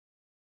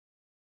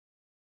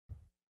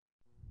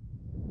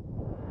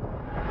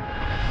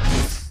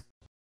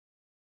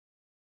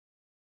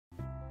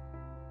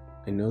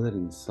I know that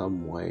in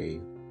some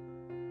way,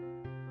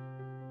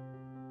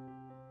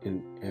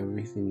 in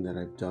everything that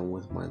I've done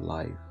with my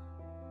life,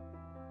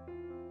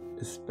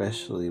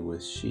 especially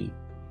with sheep,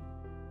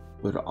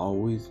 but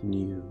always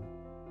knew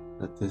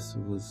that this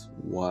was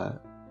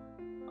what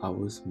I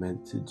was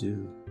meant to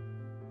do.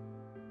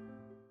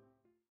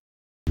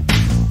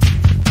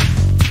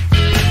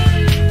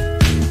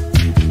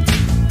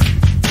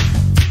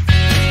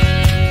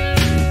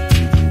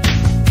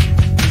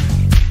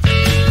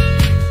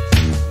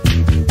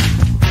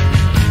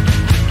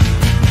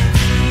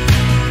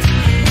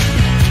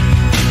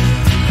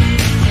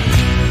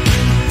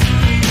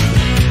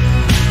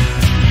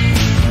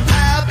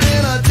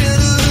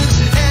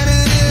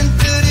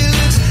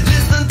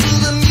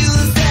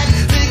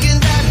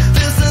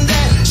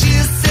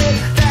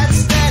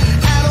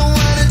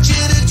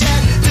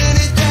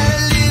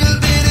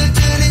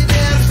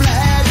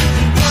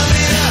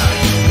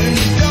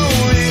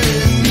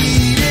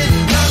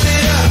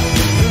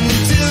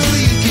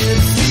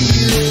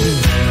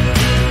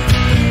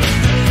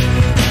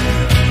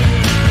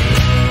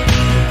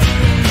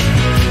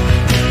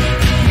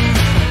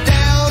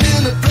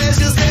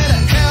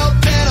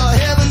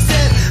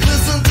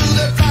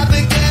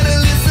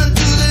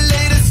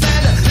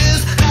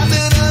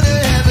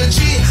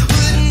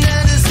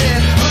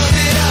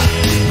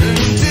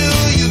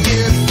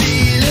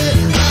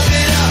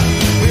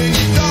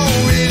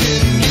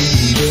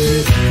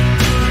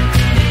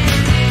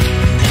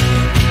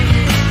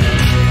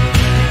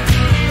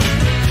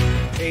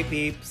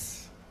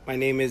 My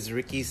name is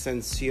Ricky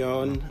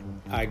Sension.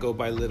 I go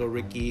by Little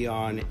Ricky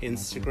on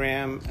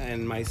Instagram,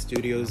 and my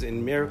studio's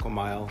in Miracle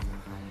Mile.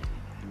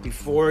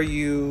 Before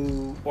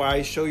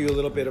I show you a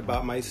little bit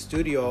about my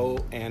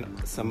studio and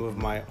some of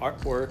my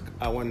artwork,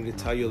 I wanted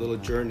to tell you a little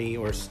journey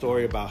or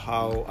story about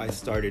how I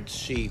started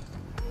sheep.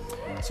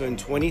 So in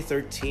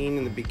 2013,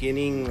 in the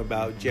beginning,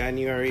 about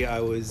January, I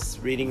was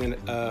reading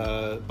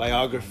a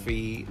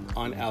biography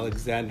on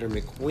Alexander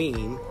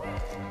McQueen,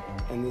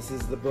 and this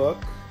is the book.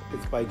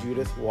 It's by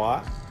Judith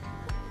Watt,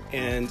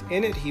 and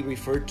in it he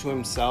referred to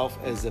himself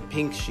as a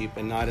pink sheep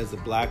and not as a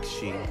black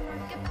sheep.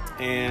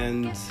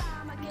 And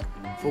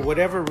for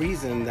whatever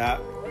reason, that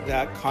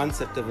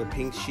concept of a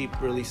pink sheep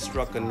really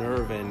struck a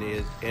nerve, and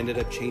it ended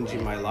up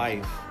changing my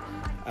life.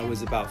 I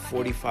was about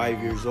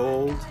 45 years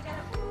old,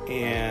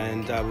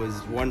 and I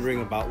was wondering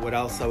about what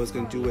else I was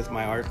going to do with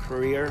my art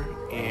career,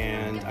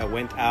 and I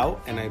went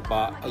out and I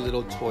bought a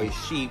little toy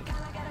sheep.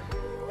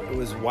 It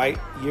was white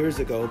years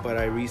ago, but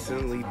I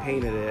recently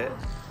painted it,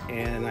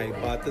 and I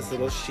bought this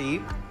little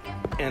sheep,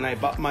 and I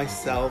bought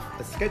myself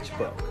a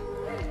sketchbook.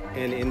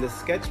 And in the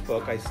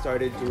sketchbook, I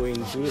started doing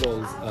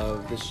doodles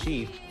of the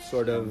sheep,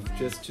 sort of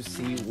just to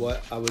see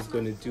what I was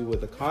going to do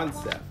with the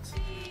concept.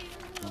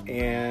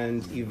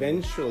 And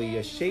eventually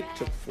a shape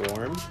took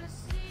form.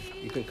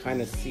 You can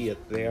kind of see it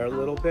there a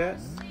little bit.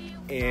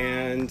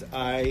 And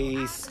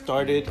I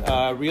started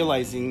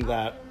realizing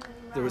that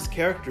there was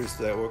characters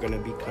that were going to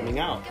be coming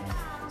out.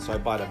 So I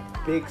bought a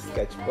big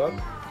sketchbook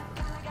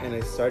and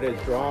I started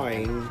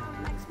drawing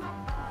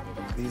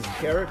these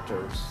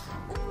characters.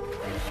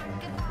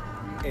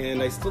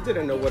 And I still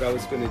didn't know what I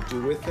was going to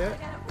do with it.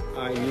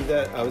 I knew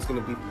that I was going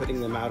to be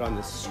putting them out on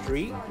the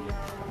street.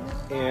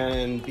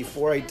 And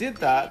before I did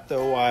that,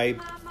 though, I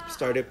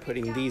started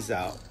putting these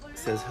out. It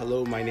says,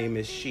 "Hello, my name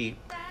is Sheep."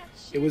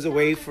 It was a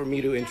way for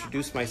me to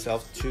introduce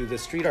myself to the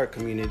street art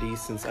community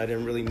since I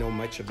didn't really know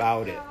much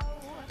about it.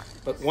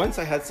 But once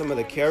I had some of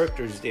the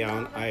characters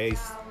down, I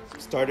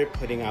started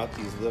putting out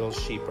these little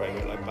sheep right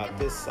here, like about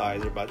this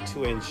size, or about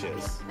 2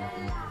 inches.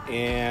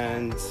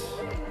 And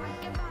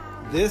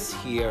this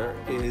here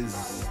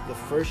is the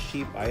first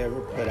sheep I ever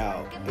put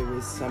out. It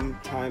was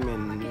sometime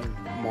in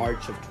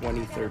March of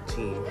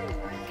 2013.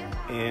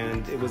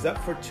 And it was up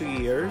for 2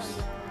 years.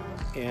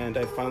 And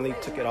I finally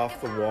took it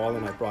off the wall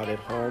and I brought it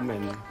home,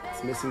 and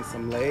it's missing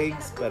some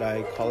legs, but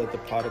I call it the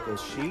prodigal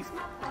sheep.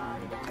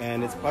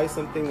 And it's probably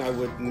something I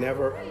would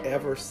never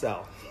ever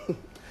sell.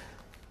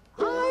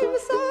 I'm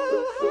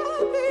so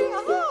happy,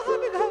 oh,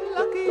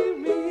 lucky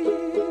me.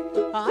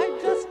 I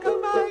just go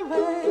my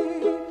way,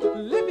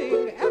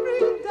 living every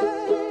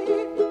day.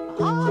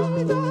 I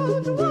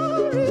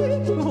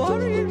don't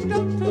worrying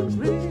don't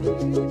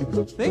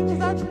agree. Things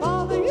that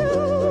bother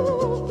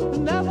you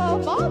never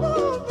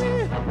bother me.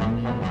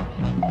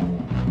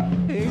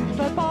 Things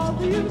that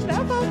bother you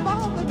never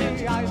bother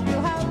me. I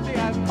feel happy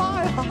and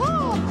fine,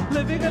 ha-ha.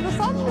 Living in the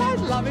sunlight,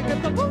 loving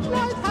in the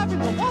moonlight,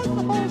 having a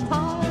wonderful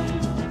time.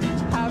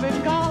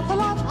 Having got a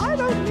lot, I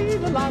don't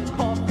need a lot.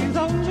 Coffee's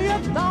only a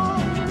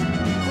dime.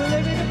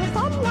 Living in the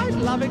sunlight,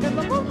 loving in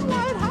the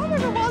moonlight,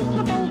 having a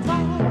wonderful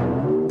time.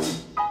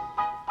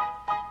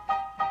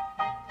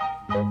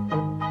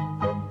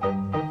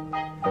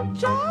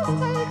 Just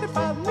take it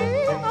from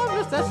me, I'm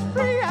just as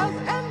free as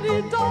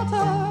any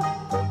daughter.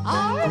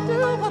 I do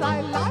what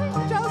I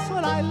like, just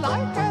what I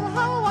like, and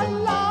how I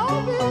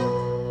love it.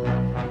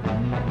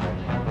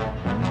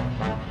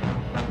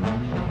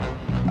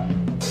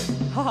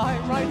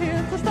 I'm right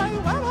here to stay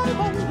when I'm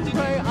old and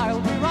grey.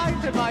 I'll be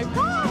right in my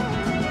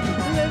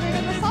prime. Living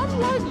in the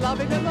sunlight,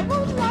 loving in the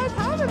moonlight,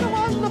 having a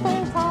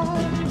wonderful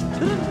time.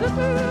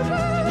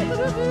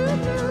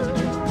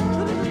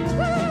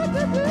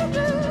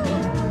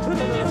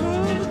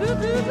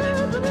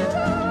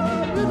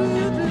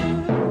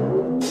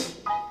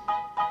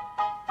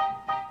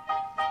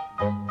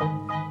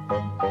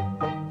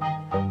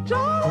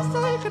 Just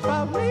take it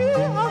from me,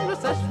 I'm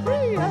just as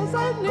free as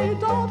any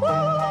daughter.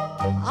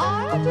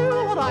 I do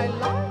what I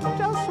like,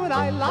 just when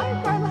I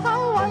like, and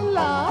how I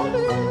love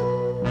it.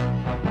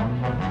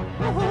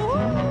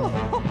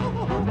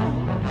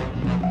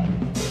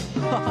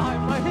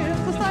 I'm right here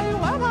to say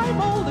when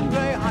I'm old and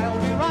grey, I'll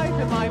be right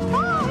in my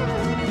prime.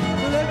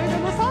 Living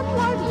in the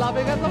sunlight,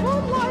 loving in the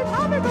moonlight,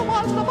 having a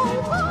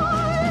wonderful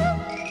time.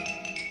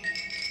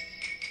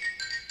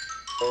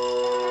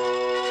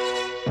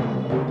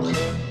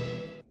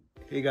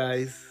 Hey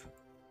guys,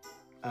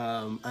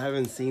 I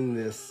haven't seen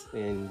this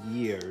in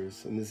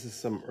years, and this is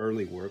some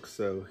early work,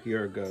 so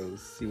here it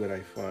goes. See what I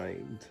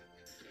find.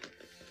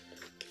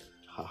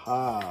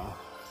 Haha.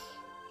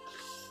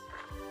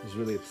 I was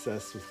really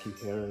obsessed with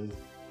Keith Haring.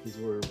 These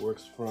were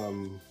works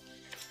from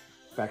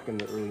back in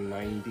the early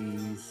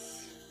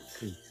 90s,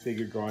 in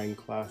figure drawing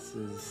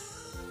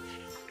classes.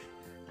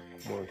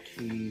 More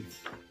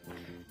Keith.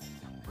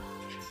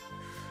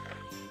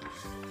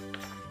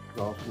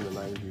 All from the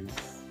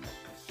 90s.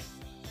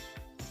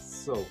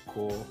 So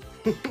cool.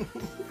 This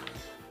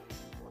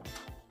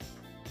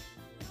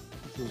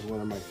is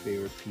one of my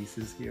favorite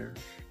pieces here.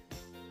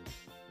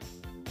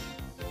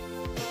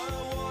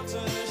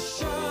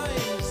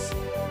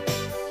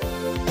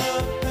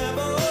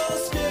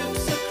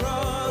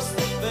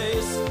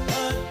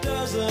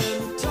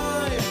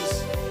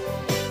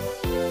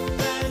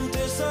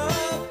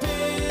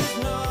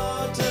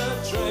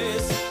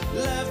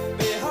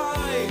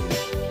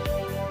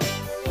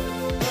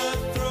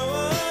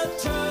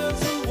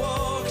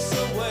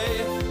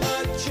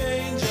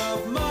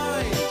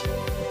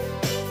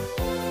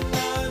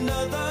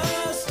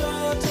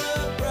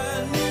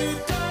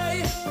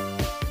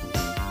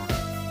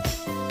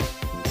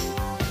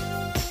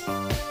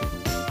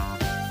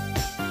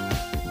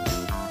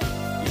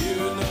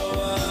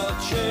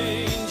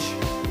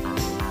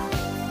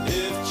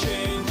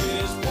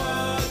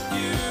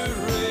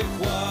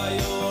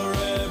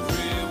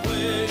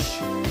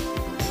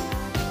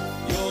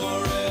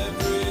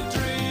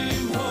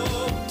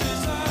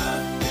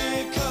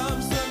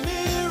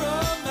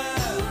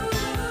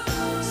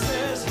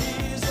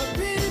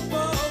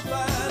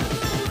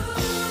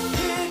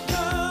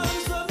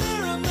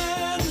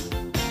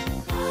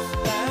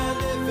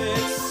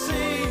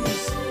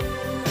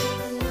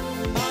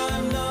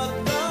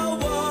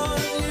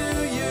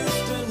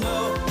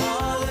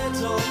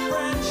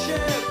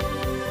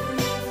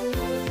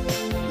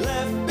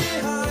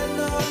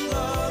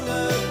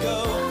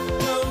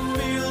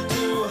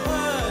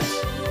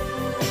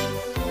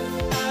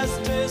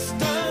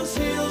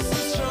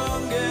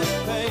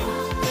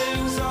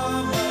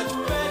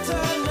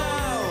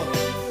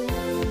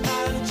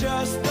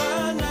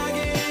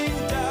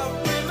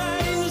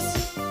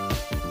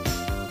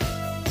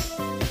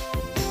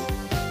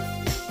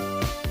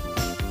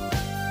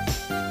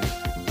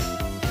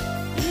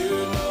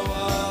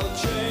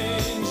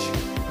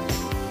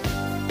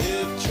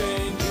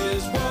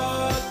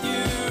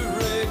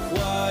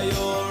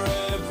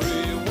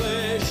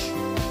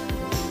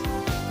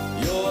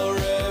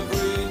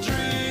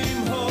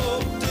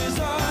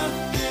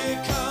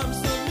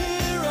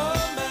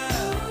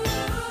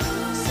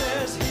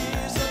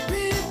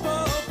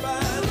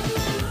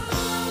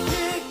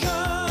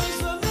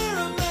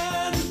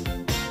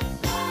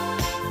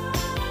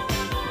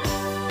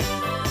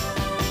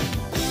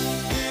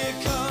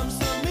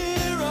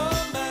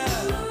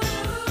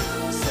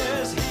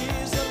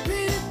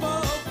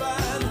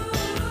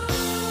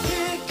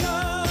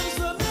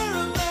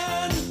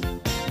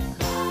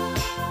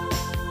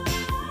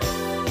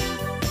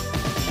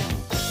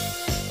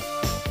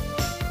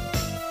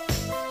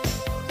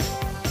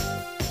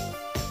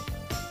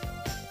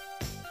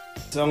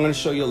 So I'm going to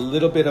show you a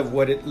little bit of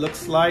what it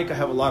looks like. I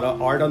have a lot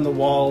of art on the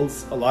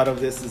walls. A lot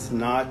of this is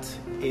not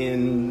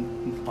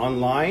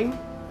online,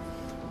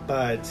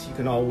 but you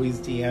can always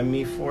DM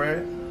me for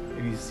it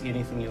if you see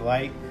anything you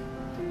like.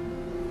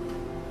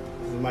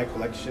 This is my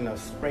collection of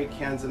spray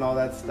cans and all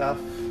that stuff.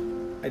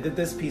 I did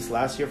this piece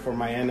last year for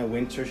my Anna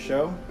Winter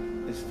show.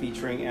 It's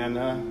featuring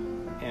Anna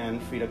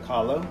and Frida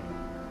Kahlo.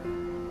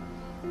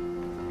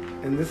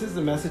 And this is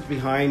the message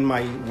behind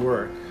my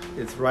work.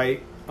 It's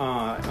right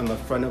on the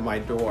front of my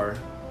door.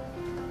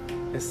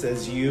 It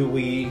says,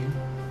 we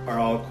are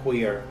all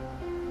queer.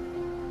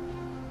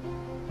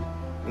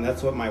 And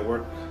that's what my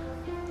work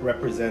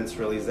represents,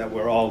 really, is that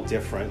we're all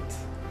different.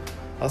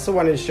 I also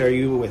wanted to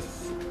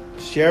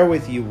share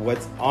with you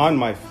what's on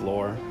my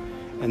floor.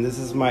 And this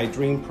is my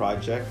dream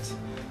project.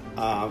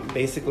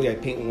 Basically, I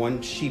paint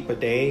one sheep a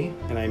day,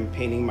 and I'm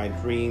painting my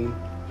dream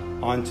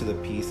onto the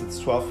piece. It's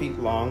 12 feet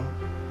long,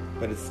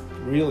 but it's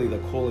really the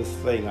coolest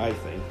thing, I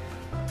think.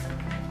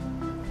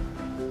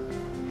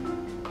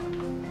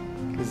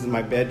 This is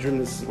my bedroom.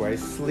 This is where I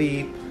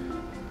sleep.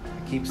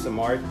 I keep some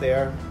art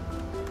there.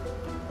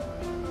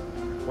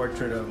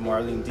 portrait of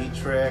Marlene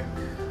Dietrich.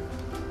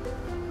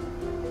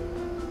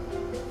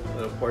 A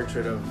little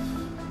portrait of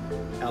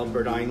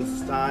Albert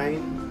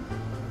Einstein.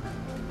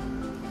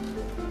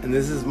 And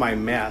this is my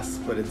mess,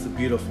 but it's a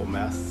beautiful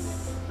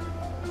mess.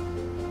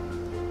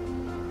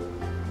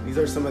 These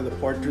are some of the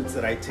portraits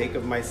that I take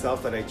of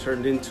myself that I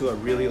turned into a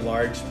really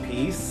large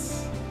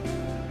piece.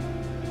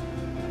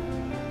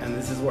 And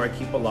this is where I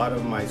keep a lot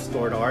of my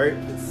stored art.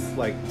 It's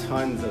like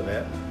tons of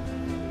it.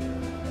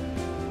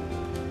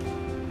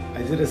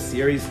 I did a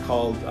series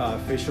called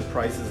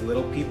Fisher-Price's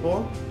Little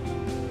People.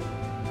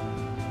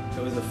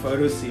 It was a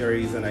photo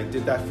series and I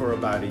did that for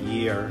about a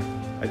year.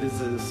 I did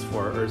this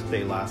for Earth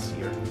Day last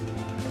year.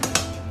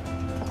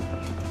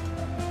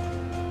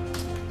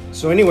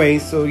 So anyway,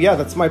 so yeah,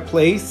 that's my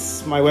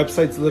place. My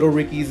website's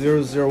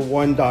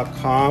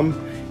littlericky001.com,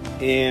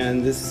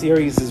 and this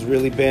series has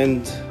really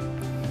been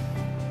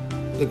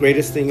the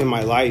greatest thing in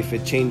my life.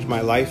 It changed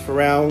my life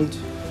around.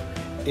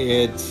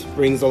 It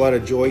brings a lot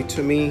of joy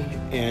to me,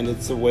 and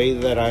it's a way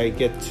that I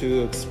get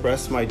to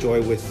express my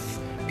joy with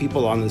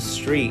people on the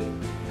street.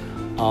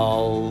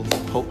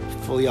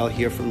 Hopefully I'll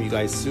hear from you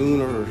guys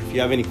soon, or if you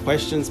have any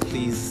questions,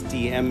 please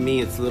DM me.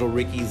 It's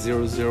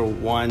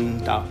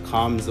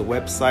littlericky001.com is the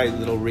website,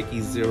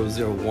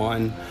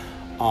 littlericky001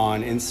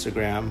 on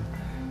Instagram.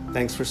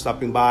 Thanks for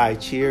stopping by.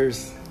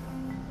 Cheers.